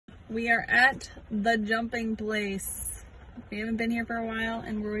We are at the jumping place. We haven't been here for a while,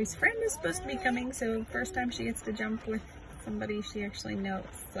 and Rory's friend is supposed to be coming, so first time she gets to jump with somebody she actually knows.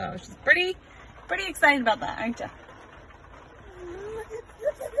 So she's pretty excited about that, aren't you?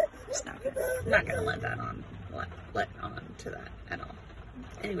 Just not gonna let that on, let on to that at all.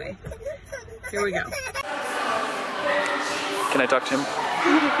 Anyway, here we go. Can I talk to him?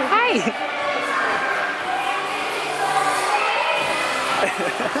 Hi!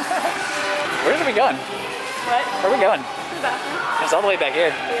 Where are we going? What? Where are we going? To the bathroom. It's all the way back here.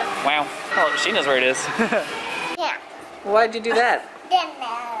 Yeah. Wow. Oh, she knows where it is. Yeah. Why'd you do that? Didn't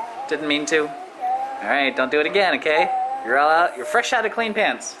know. Didn't mean to. Alright, don't do it again, okay? You're all out. You're fresh out of clean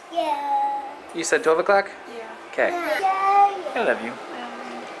pants. Yeah. You said 12 o'clock? Yeah. Okay. Yeah. I love you.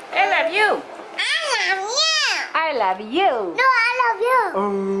 I love you. I love you. No, I love you.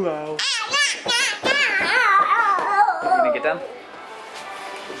 Oh, wow. You Gonna get done?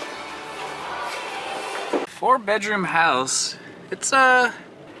 4-bedroom house.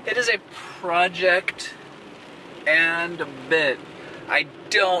 It is a project and a bit. I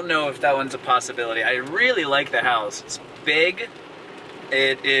don't know if that one's a possibility. I really like the house. It's big.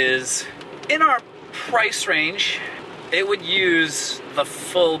 It is in our price range. It would use the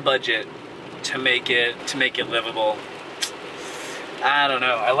full budget to make it livable. I don't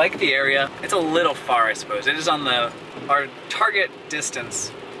know. I like the area. It's a little far, I suppose. It is on our target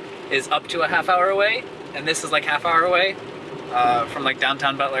distance is up to a half-hour away, and this is like half-hour away from like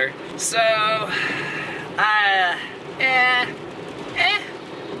downtown Butler. So, I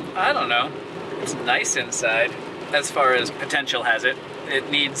don't know. It's nice inside, as far as potential has it. It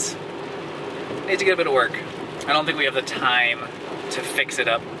needs to get a bit of work. I don't think we have the time to fix it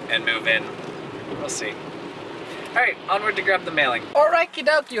up and move in. We'll see. Alright, onward to grab the mailing. Alright,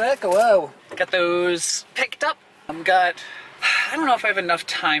 dokie, whoa. Got those picked up. I don't know if I have enough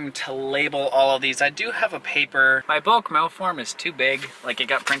time to label all of these. I do have a paper. My bulk mail form is too big. Like, it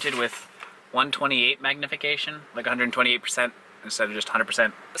got printed with 128 magnification, like 128% instead of just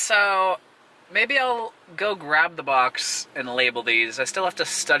 100%. So maybe I'll go grab the box and label these. I still have to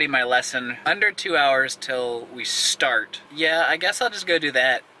study my lesson. Under 2 hours till we start. Yeah, I guess I'll just go do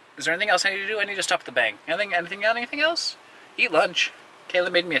that. Is there anything else I need to do? I need to stop at the bank. Anything else? Eat lunch. Kayla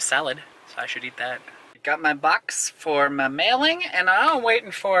made me a salad, so I should eat that. Got my box for my mailing, and I'm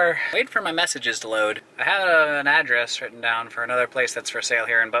waiting for my messages to load. I had an address written down for another place that's for sale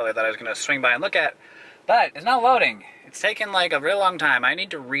here in Butler that I was gonna swing by and look at, but it's not loading. It's taken like a real long time. I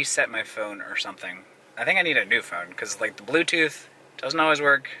need to reset my phone or something. I think I need a new phone, because like the Bluetooth doesn't always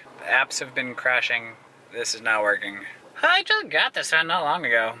work. The apps have been crashing. This is not working. I just got this not long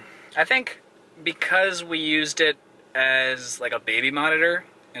ago. I think because we used it as like a baby monitor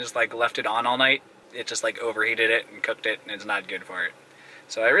and just like left it on all night, it just like overheated it and cooked it, and it's not good for it.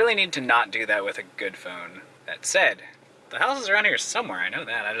 So I really need to not do that with a good phone. That said, the house is around here somewhere. I know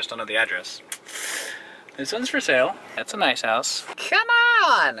that. I just don't know the address. This one's for sale. That's a nice house. Come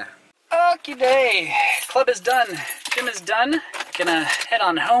on! Okie day. Club is done. Gym is done. Gonna head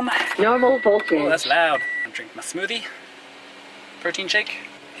on home. Normal voltage. Oh, that's loud. I'll drink my smoothie. Protein shake.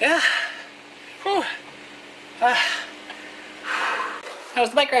 Yeah. Whew. How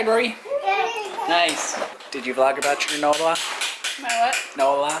was the bike ride, Rory? Nice. Did you vlog about your NOLA? My what?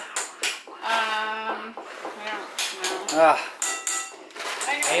 NOLA? I don't know. Ah. I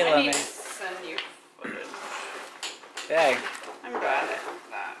need to send you footage. Okay. I'm bad at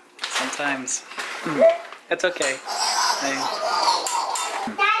that. Sometimes. That's okay. Daddy,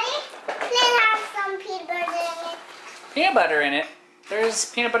 please have some peanut butter in it. Peanut butter in it? There's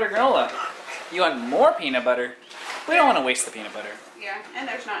peanut butter granola. You want more peanut butter? We don't want to waste the peanut butter. Yeah, and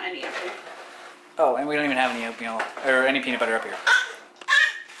there's not any up here. Oh, and we don't even have any oatmeal or any peanut butter up here.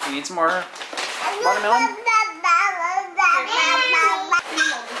 You need some more watermelon?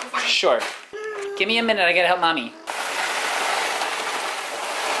 Sure. Give me a minute, I gotta help mommy.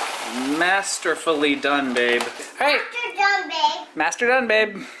 Masterfully done, babe. Alright. Master done, babe. Master done,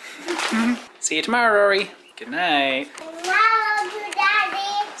 babe. See you tomorrow, Rory. Good night.